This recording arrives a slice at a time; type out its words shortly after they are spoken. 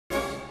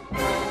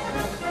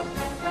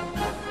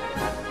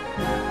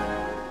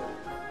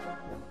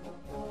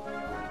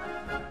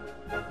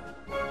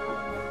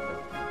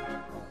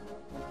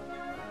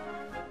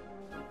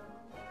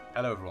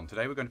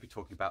Today we're going to be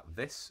talking about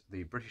this,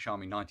 the British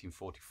Army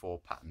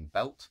 1944 pattern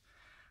belt.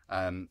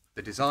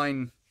 The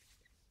design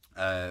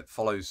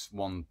follows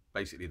one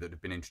basically that had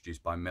been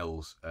introduced by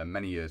Mills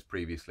many years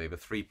previously, of a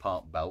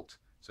three-part belt.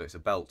 So it's a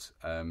belt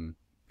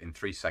in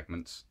three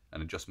segments,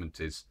 and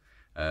adjustment is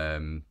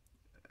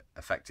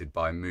affected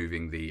by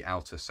moving the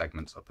outer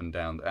segments up and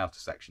down, the outer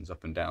sections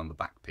up and down the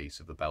back piece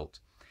of the belt.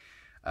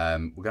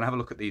 We're going to have a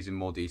look at these in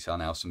more detail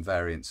now, some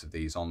variants of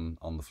these on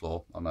the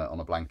floor, on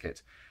a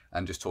blanket,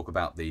 and just talk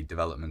about the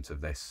development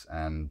of this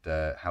and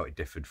how it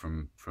differed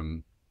from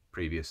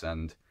previous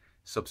and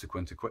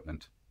subsequent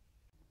equipment.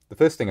 The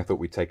first thing I thought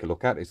we'd take a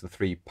look at is the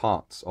three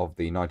parts of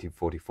the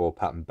 1944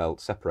 pattern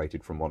belt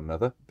separated from one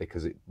another,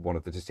 because one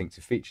of the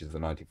distinctive features of the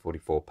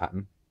 1944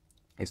 pattern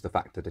is the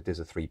fact that it is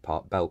a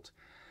three-part belt.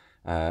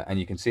 And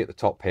you can see at the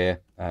top here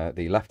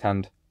the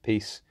left-hand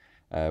piece,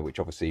 which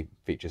obviously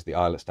features the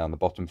eyelets down the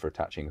bottom for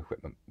attaching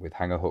equipment with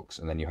hanger hooks,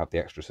 and then you have the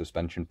extra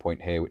suspension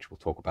point here, which we'll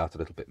talk about a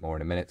little bit more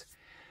in a minute.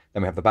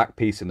 Then we have the back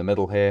piece in the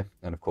middle here,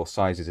 and of course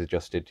size is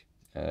adjusted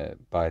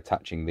by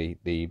attaching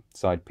the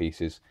side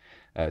pieces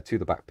to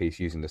the back piece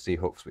using the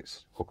C-hooks, which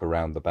hook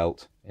around the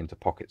belt into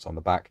pockets on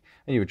the back,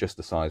 and you adjust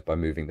the size by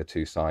moving the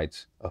two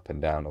sides up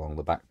and down along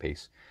the back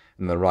piece.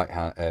 And the right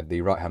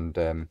hand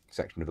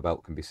section of the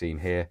belt can be seen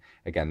here.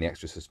 Again, the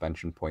extra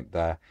suspension point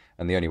there,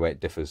 and the only way it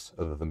differs,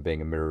 other than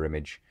being a mirror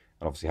image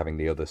and obviously having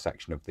the other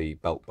section of the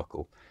belt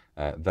buckle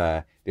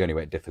there, the only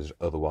way it differs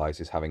otherwise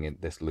is having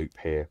this loop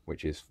here,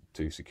 which is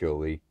to secure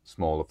the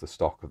small of the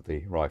stock of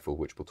the rifle,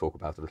 which we'll talk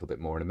about a little bit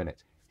more in a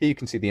minute. Here you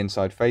can see the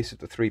inside face of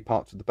the three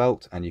parts of the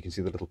belt, and you can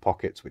see the little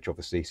pockets which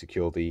obviously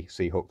secure the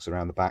C-hooks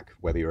around the back,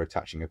 whether you're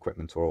attaching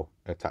equipment or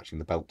attaching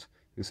the belt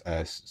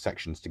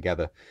sections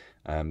together.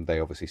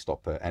 They obviously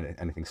stop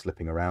anything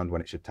slipping around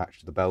when it's attached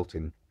to the belt,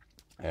 in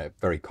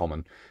very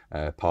common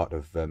part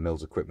of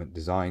Mills equipment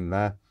design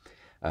there.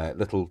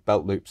 Little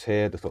belt loops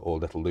here,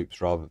 little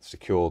loops rather, that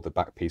secure the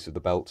back piece of the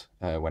belt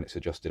when it's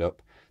adjusted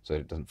up so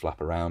it doesn't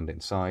flap around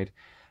inside.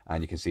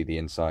 And you can see the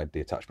inside,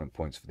 the attachment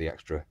points for the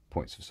extra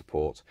points of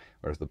support,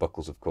 whereas the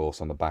buckles, of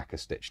course, on the back are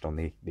stitched on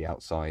the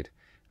outside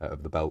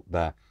of the belt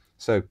there.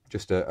 So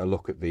just a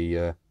look at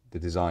the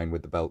design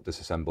with the belt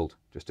disassembled,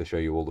 just to show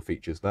you all the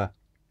features there.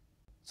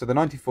 So the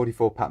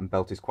 1944 pattern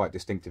belt is quite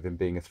distinctive in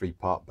being a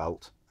three-part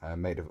belt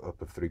made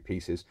up of three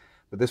pieces,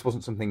 but this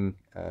wasn't something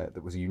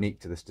that was unique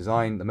to this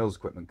design. The Mills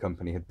Equipment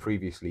Company had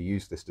previously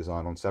used this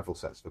design on several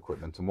sets of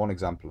equipment, and one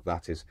example of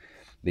that is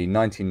the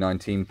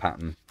 1919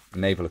 pattern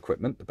naval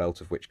equipment, the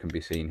belt of which can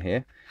be seen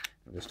here.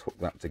 I'll just hook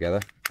that together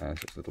so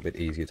it's a little bit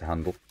easier to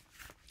handle.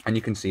 And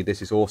you can see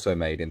this is also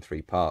made in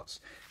three parts.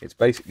 It's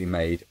basically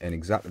made in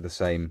exactly the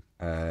same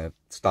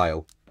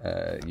style.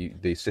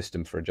 The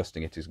system for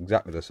adjusting it is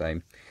exactly the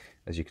same.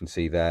 As you can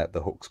see there,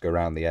 the hooks go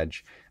around the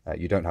edge.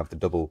 You don't have the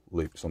double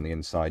loops on the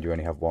inside, you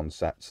only have one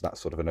set, so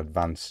that's sort of an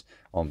advance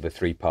on the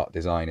three-part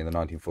design in the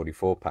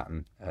 1944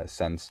 pattern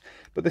sense.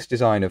 But this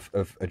design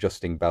of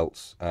adjusting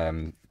belts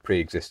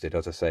pre-existed,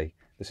 as I say.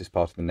 This is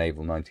part of the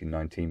naval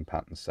 1919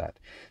 pattern set.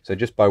 So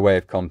just by way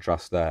of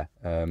contrast there,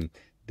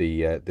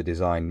 the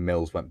design,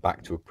 Mills went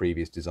back to a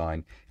previous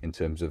design in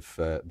terms of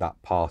that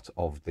part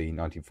of the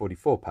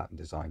 1944 pattern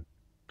design.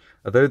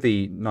 Although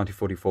the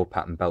 1944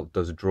 pattern belt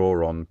does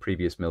draw on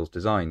previous Mills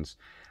designs,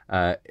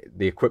 the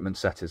equipment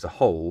set as a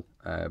whole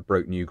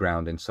broke new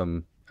ground in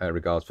some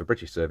regards for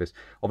British service.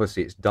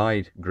 Obviously it's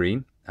dyed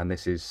green, and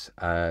this is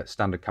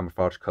standard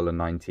camouflage colour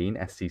 19,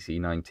 SCC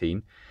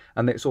 19,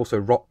 and it's also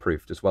rot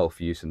proofed as well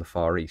for use in the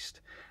Far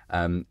East.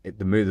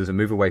 There's a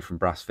move away from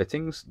brass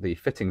fittings. The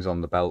fittings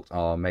on the belt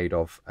are made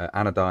of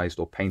anodised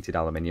or painted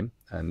aluminium,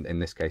 and in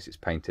this case it's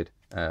painted.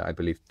 I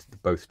believe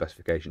both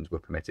specifications were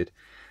permitted.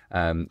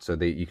 So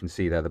you can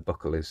see there the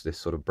buckle is this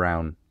sort of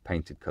brown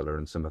painted colour,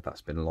 and some of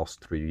that's been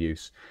lost through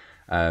use.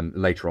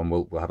 Later on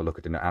we'll have a look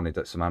at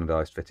some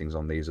anodised fittings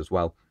on these as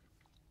well.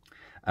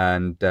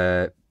 And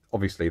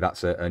obviously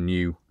that's a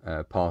new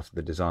part of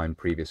the design.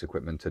 Previous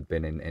equipment had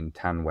been in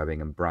tan webbing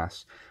and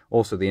brass.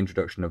 Also the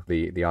introduction of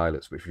the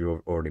eyelets, which we've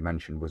already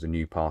mentioned, was a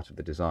new part of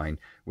the design,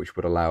 which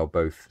would allow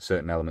both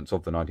certain elements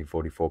of the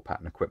 1944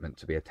 pattern equipment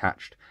to be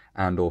attached,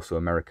 and also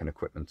American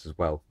equipment as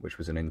well, which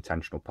was an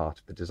intentional part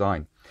of the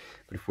design.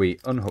 But if we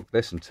unhook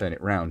this and turn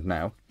it round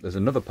now, there's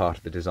another part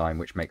of the design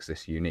which makes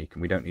this unique,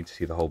 and we don't need to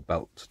see the whole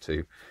belt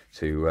to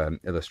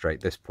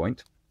illustrate this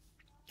point.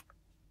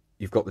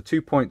 You've got the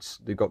 2 points,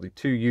 they've got the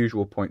two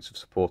usual points of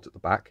support at the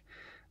back,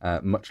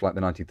 much like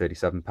the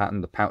 1937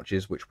 pattern. The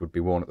pouches, which would be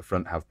worn at the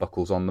front, have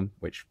buckles on them,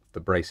 which the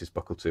braces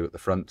buckle to at the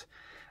front.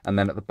 And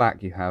then at the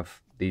back you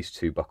have these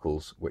two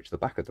buckles, which the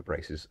back of the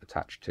brace is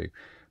attached to.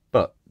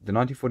 But the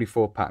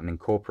 1944 pattern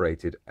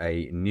incorporated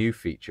a new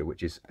feature,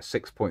 which is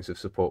 6 points of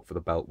support for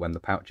the belt when the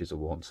pouches are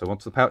worn. So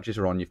once the pouches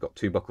are on, you've got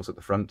two buckles at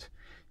the front,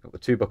 you've got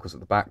the two buckles at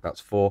the back, that's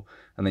 4,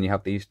 and then you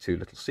have these two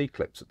little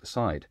C-clips at the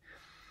side.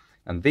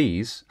 And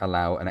these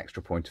allow an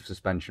extra point of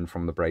suspension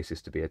from the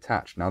braces to be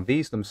attached. Now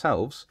these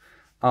themselves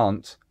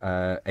aren't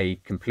a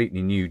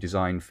completely new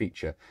design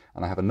feature,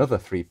 and I have another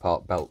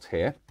three-part belt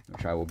here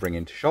which I will bring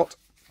into shot,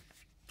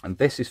 and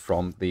this is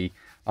from the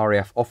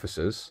RAF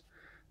officers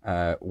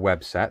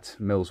web set,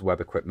 Mills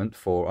web equipment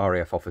for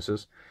RAF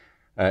officers,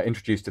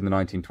 introduced in the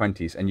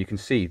 1920s, and you can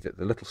see that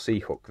the little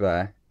C-hook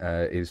there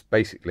is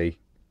basically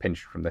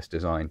pinched from this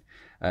design.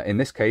 In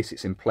this case,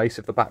 it's in place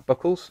of the back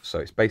buckles, so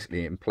it's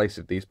basically in place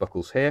of these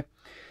buckles here,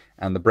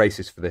 and the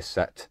braces for this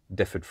set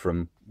differed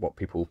from what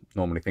people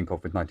normally think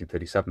of with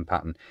 1937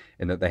 pattern,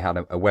 in that they had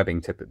a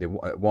webbing tip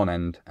at one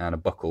end and a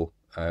buckle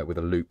with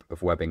a loop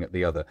of webbing at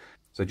the other.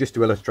 So just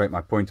to illustrate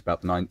my point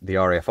about the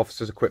RAF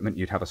officers equipment,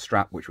 you'd have a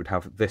strap which would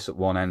have this at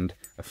one end,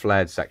 a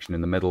flared section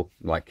in the middle,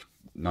 like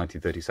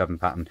 1937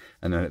 pattern,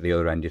 and then at the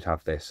other end you'd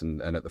have this,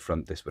 and at the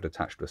front this would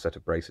attach to a set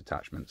of brace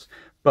attachments.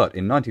 But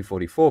in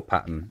 1944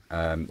 pattern,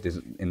 in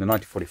the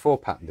 1944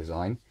 pattern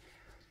design,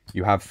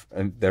 you have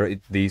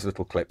these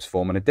little clips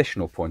form an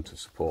additional point of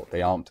support.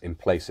 They aren't in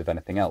place of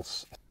anything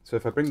else. So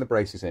if I bring the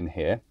braces in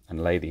here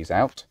and lay these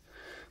out,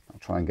 I'll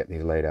try and get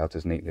these laid out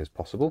as neatly as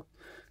possible.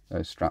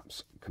 Those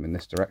straps come in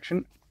this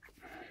direction,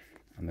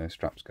 and those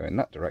straps go in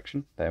that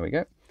direction. There we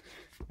go.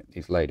 Get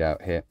these laid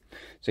out here.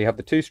 So you have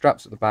the two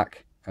straps at the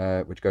back,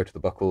 which go to the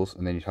buckles,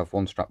 and then you have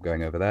one strap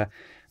going over there.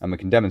 And we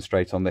can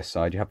demonstrate on this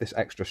side, you have this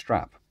extra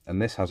strap,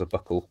 and this has a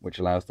buckle which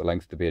allows the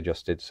length to be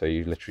adjusted. So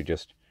you literally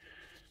just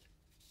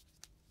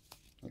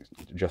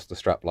adjust the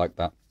strap like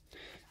that,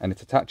 and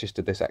it attaches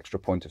to this extra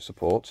point of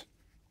support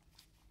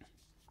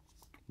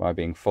by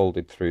being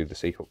folded through the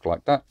C-hook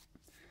like that,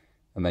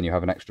 and then you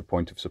have an extra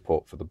point of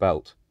support for the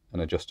belt, an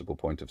adjustable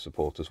point of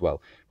support as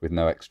well, with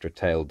no extra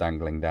tail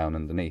dangling down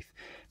underneath.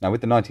 Now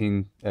with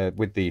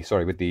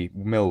the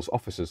Mills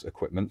officers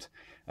equipment,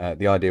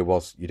 the idea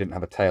was you didn't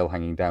have a tail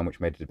hanging down, which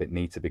made it a bit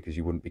neater because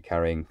you wouldn't be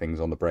carrying things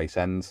on the brace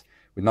ends.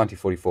 With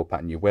 1944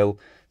 pattern you will,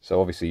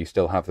 so obviously you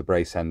still have the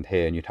brace end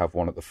here, and you'd have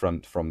one at the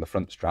front from the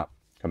front strap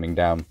coming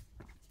down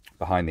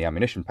behind the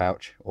ammunition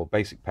pouch or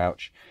basic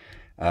pouch.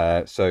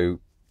 So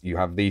you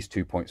have these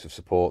 2 points of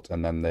support,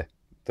 and then the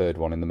third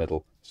one in the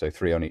middle, so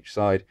 3 on each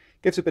side.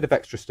 Gives a bit of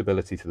extra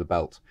stability to the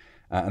belt,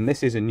 and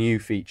this is a new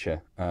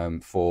feature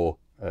for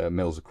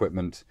Mills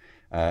equipment,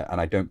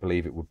 and I don't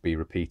believe it would be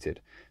repeated.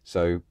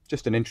 So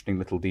just an interesting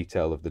little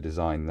detail of the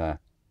design there.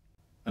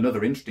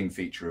 Another interesting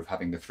feature of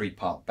having the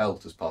 3-part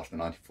belt as part of the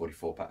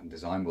 1944 pattern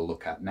design we'll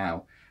look at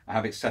now. I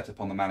have it set up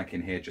on the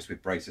mannequin here just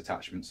with brace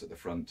attachments at the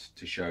front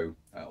to show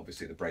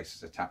obviously the brace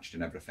is attached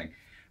and everything,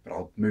 but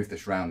I'll move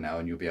this round now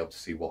and you'll be able to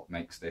see what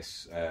makes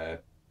this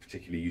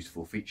particularly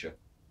useful feature.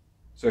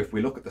 So if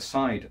we look at the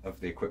side of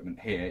the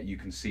equipment here, you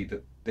can see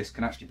that this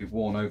can actually be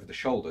worn over the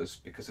shoulders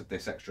because of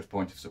this extra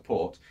point of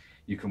support.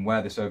 You can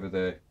wear this over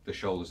the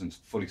shoulders and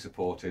fully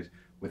supported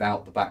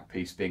without the back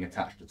piece being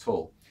attached at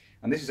all.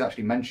 And this is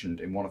actually mentioned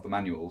in one of the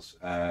manuals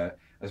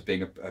as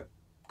being a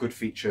good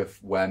feature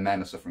where men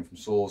are suffering from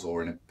sores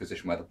or in a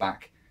position where the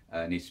back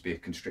needs to be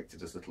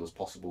constricted as little as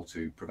possible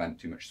to prevent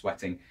too much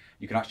sweating.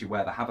 You can actually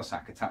wear the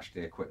haversack attached to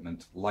the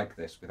equipment like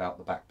this without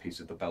the back piece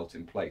of the belt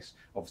in place.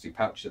 Obviously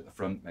pouches at the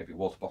front, maybe a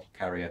water bottle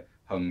carrier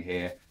hung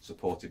here,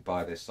 supported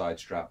by this side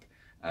strap,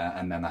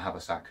 and then the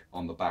haversack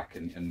on the back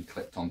and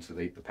clipped onto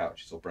the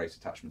pouches or brace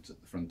attachments at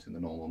the front in the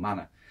normal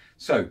manner.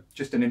 So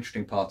just an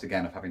interesting part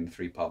again of having the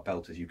 3-part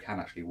belt is you can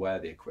actually wear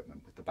the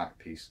equipment with the back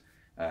piece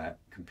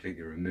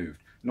completely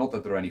removed. Not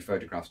that there are any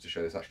photographs to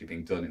show this actually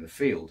being done in the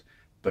field,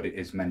 but it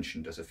is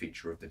mentioned as a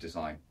feature of the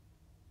design.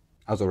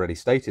 As already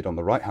stated, on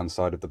the right hand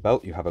side of the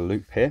belt you have a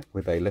loop here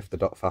with a lift the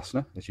dot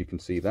fastener, as you can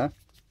see there.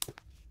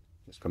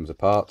 This comes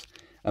apart,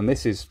 and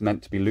this is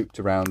meant to be looped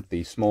around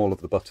the small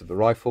of the butt of the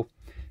rifle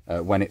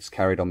when it's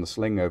carried on the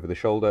sling over the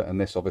shoulder, and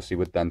this obviously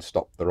would then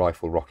stop the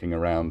rifle rocking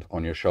around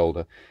on your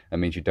shoulder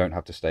and means you don't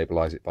have to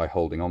stabilise it by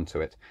holding onto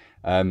it.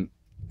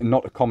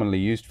 Not a commonly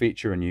used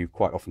feature, and you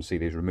quite often see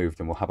these removed,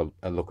 and we'll have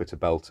a look at a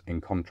belt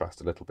in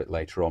contrast a little bit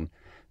later on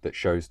that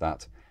shows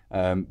that.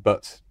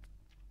 But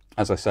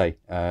as I say,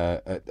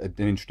 an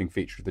interesting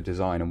feature of the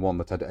design, and one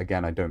that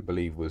again I don't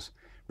believe was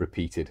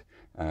repeated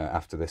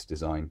after this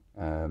design.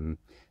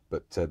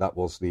 But that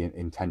was the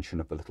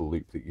intention of the little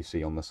loop that you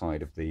see on the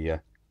side of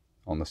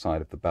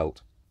the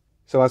belt.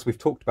 So as we've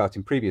talked about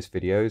in previous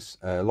videos,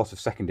 a lot of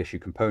second issue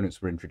components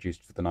were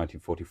introduced for the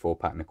 1944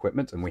 pattern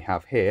equipment, and we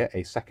have here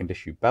a second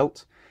issue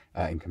belt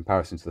in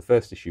comparison to the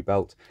first issue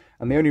belt.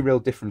 And the only real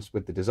difference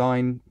with the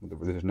design,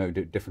 there's no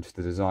difference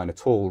to the design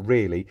at all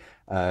really,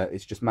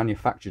 it's just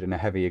manufactured in a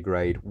heavier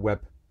grade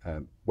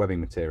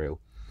webbing material.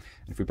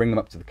 And if we bring them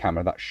up to the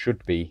camera, that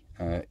should be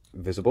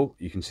visible.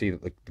 You can see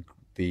that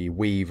the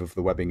weave of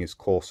the webbing is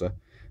coarser,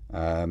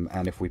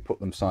 and if we put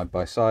them side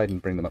by side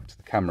and bring them up to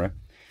the camera,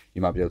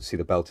 you might be able to see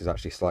the belt is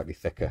actually slightly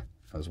thicker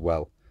as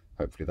well.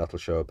 Hopefully that'll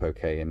show up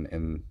okay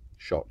in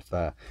shot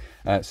there.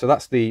 So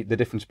that's the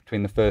difference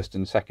between the first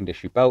and second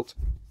issue belt.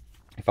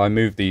 If I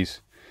move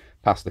these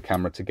past the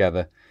camera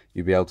together,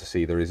 you'll be able to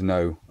see there is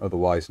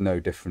otherwise no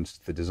difference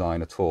to the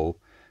design at all.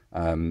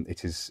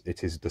 It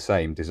is the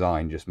same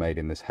design, just made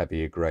in this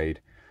heavier grade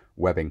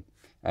webbing.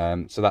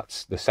 So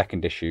that's the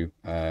second issue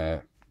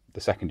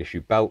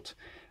belt.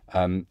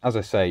 As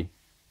I say,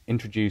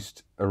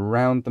 introduced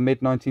around the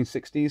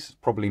mid-1960s,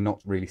 probably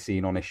not really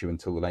seen on issue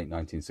until the late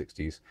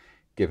 1960s,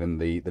 given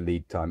the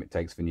lead time it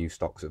takes for new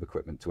stocks of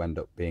equipment to end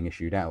up being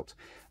issued out.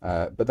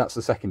 But that's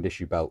the second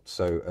issue belt,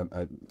 so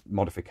a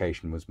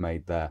modification was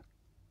made there.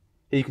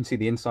 Here you can see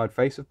the inside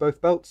face of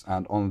both belts,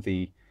 and on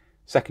the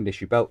second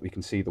issue belt we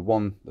can see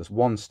there's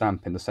one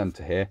stamp in the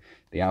center here.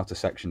 The outer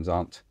sections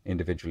aren't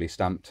individually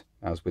stamped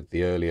as with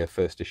the earlier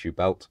first issue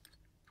belt.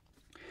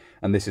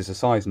 And this is a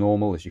size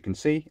normal, as you can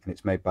see, and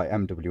it's made by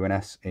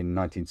MW&S in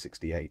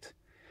 1968.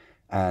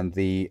 And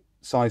the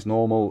size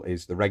normal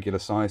is the regular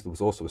size. There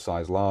was also a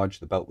size large.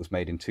 The belt was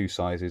made in two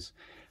sizes.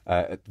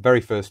 At the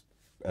very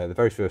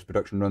first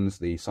production runs,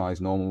 the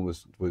size normal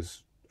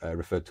was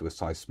referred to as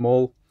size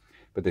small,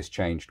 but this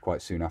changed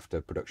quite soon after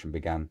production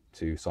began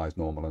to size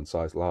normal and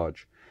size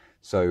large.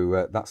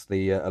 So that's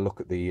a look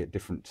at the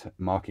different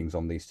markings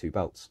on these two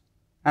belts.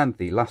 And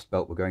the last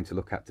belt we're going to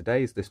look at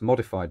today is this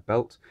modified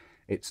belt.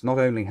 It's not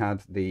only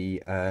had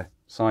the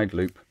side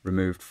loop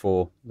removed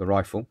for the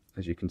rifle,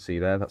 as you can see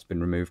there, that's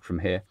been removed from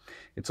here.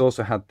 It's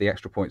also had the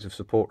extra points of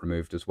support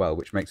removed as well,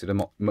 which makes it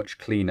a much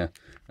cleaner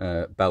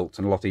belt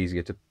and a lot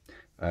easier to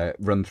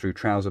run through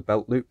trouser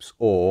belt loops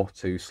or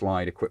to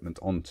slide equipment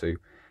onto,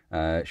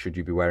 should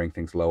you be wearing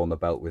things low on the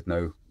belt with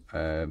no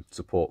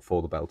support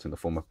for the belt in the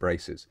form of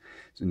braces.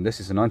 And this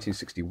is a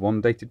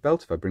 1961 dated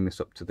belt. If I bring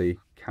this up to the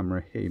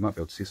camera here, you might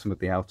be able to see some of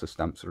the outer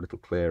stamps are a little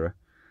clearer.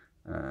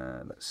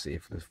 Let's see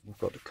if we've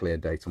got a clear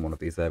date on one of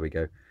these. There we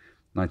go,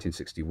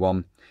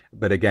 1961.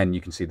 But again,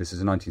 you can see this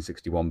is a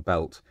 1961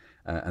 belt,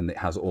 and it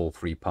has all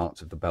three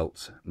parts of the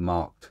belt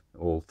marked.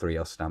 All three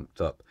are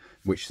stamped up,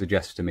 which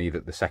suggests to me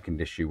that the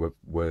second issue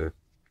were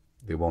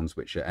the ones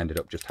which ended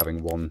up just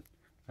having one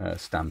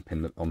stamp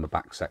on the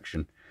back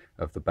section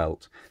of the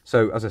belt.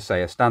 So as I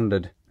say, a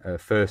standard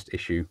first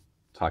issue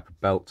type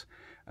of belt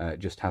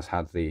just has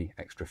had the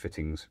extra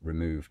fittings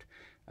removed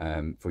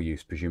for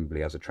use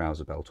presumably as a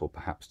trouser belt, or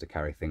perhaps to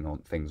carry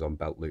things on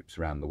belt loops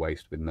around the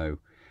waist with no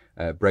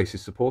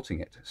braces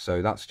supporting it.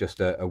 So that's just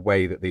a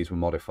way that these were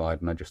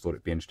modified, and I just thought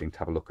it'd be interesting to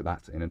have a look at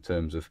that in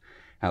terms of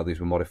how these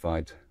were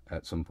modified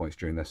at some points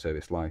during their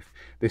service life.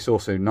 This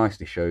also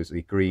nicely shows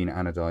the green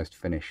anodized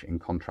finish in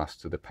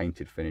contrast to the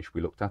painted finish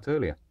we looked at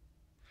earlier.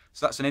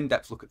 So that's an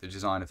in-depth look at the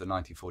design of the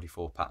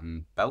 1944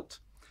 pattern belt.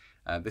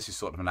 This is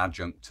sort of an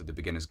adjunct to the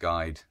beginner's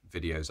guide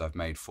videos I've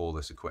made for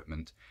this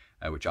equipment,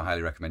 which I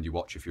highly recommend you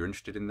watch if you're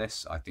interested in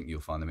this. I think you'll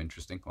find them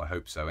interesting, or I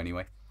hope so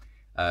anyway.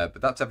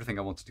 But that's everything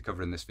I wanted to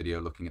cover in this video,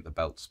 looking at the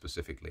belt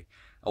specifically.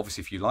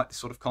 Obviously, if you like this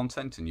sort of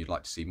content and you'd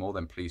like to see more,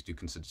 then please do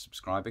consider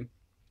subscribing.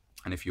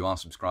 And if you are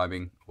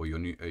subscribing, or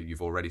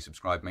you've already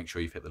subscribed, make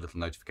sure you've hit the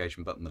little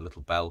notification button. The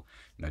little bell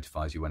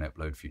notifies you when I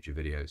upload future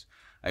videos.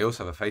 I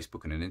also have a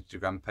Facebook and an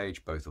Instagram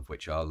page, both of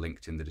which are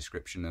linked in the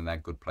description, and they're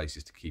good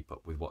places to keep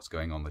up with what's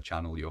going on the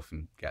channel. You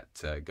often get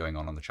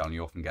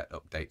you often get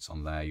updates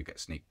on there. You get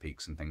sneak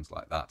peeks and things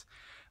like that.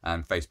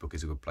 And Facebook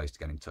is a good place to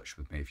get in touch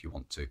with me if you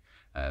want to.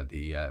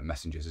 The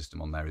messenger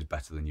system on there is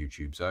better than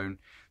YouTube's own.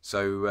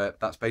 So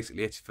that's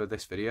basically it for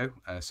this video.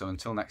 So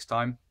until next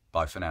time,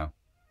 bye for now.